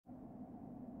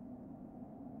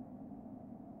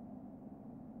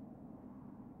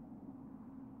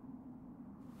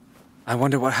I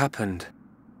wonder what happened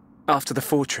after the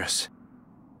fortress.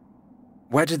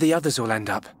 Where did the others all end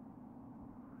up?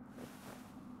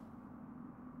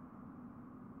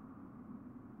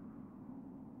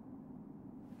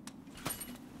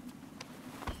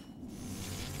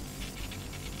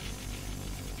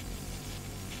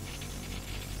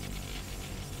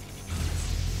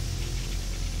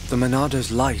 The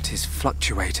Monado's light is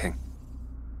fluctuating.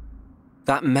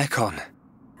 That Mechon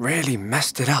really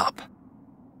messed it up.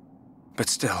 But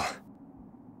still,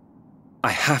 I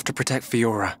have to protect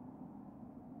Fiora.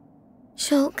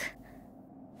 Shulk,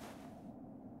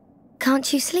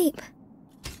 can't you sleep?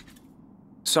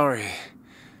 Sorry.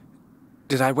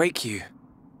 Did I wake you?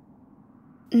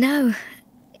 No,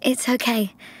 it's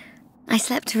okay. I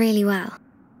slept really well.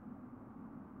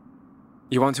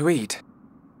 You want to eat?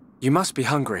 You must be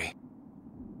hungry.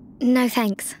 No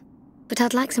thanks, but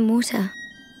I'd like some water.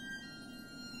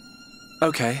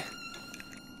 Okay.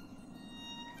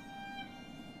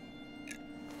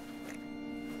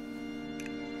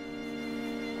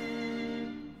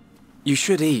 You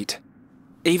should eat,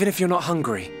 even if you're not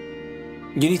hungry.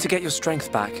 You need to get your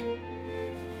strength back.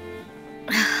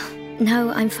 No,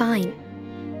 I'm fine.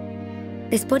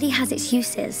 This body has its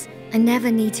uses. I never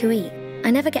need to eat.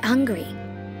 I never get hungry.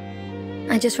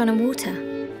 I just run on water.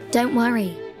 Don't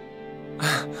worry.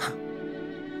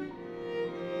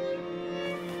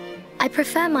 I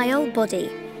prefer my old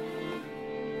body,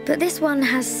 but this one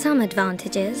has some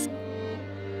advantages.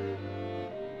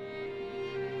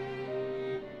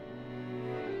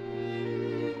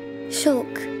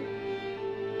 Shulk,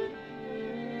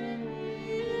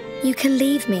 you can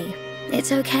leave me.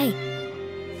 It's okay.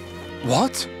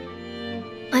 What?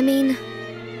 I mean,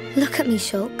 look at me,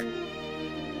 Shulk.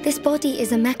 This body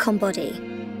is a Mechon body,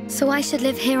 so I should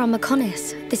live here on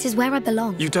Mechonis. This is where I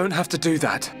belong. You don't have to do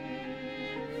that.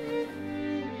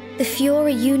 The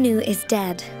Fiora you knew is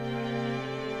dead.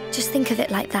 Just think of it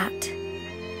like that.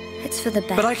 It's for the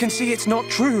best. But I can see it's not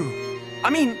true. I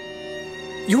mean,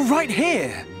 you're right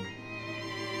here.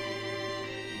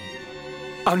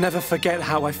 I'll never forget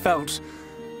how I felt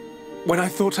when I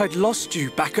thought I'd lost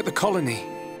you back at the colony.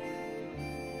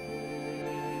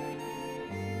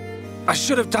 I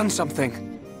should have done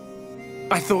something.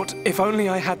 I thought if only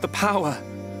I had the power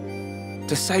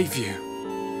to save you.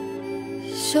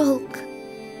 Shulk.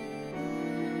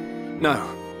 No.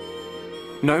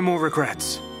 No more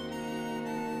regrets.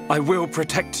 I will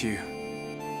protect you.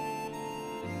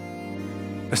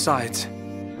 Besides,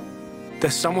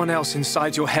 there's someone else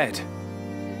inside your head.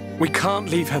 We can't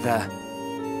leave her there.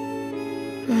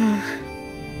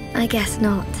 I guess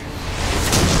not.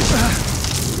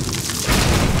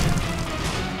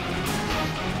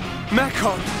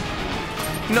 Mechon!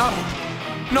 No!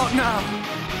 Not now!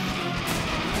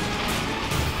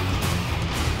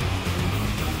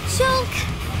 Shulk!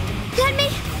 Let me...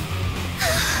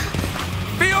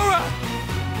 Fiora!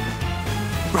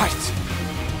 Right.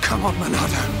 Come on,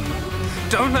 Monado.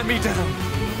 Don't let me down.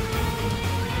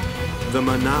 The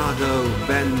Monado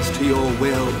bends to your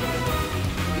will.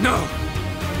 No!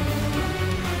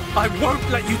 I won't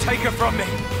let you take her from me!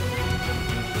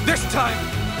 This time,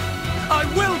 I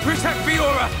will protect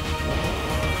Fiora!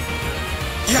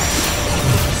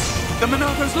 Yes! The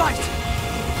Monado's light!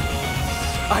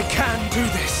 I can do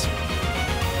this!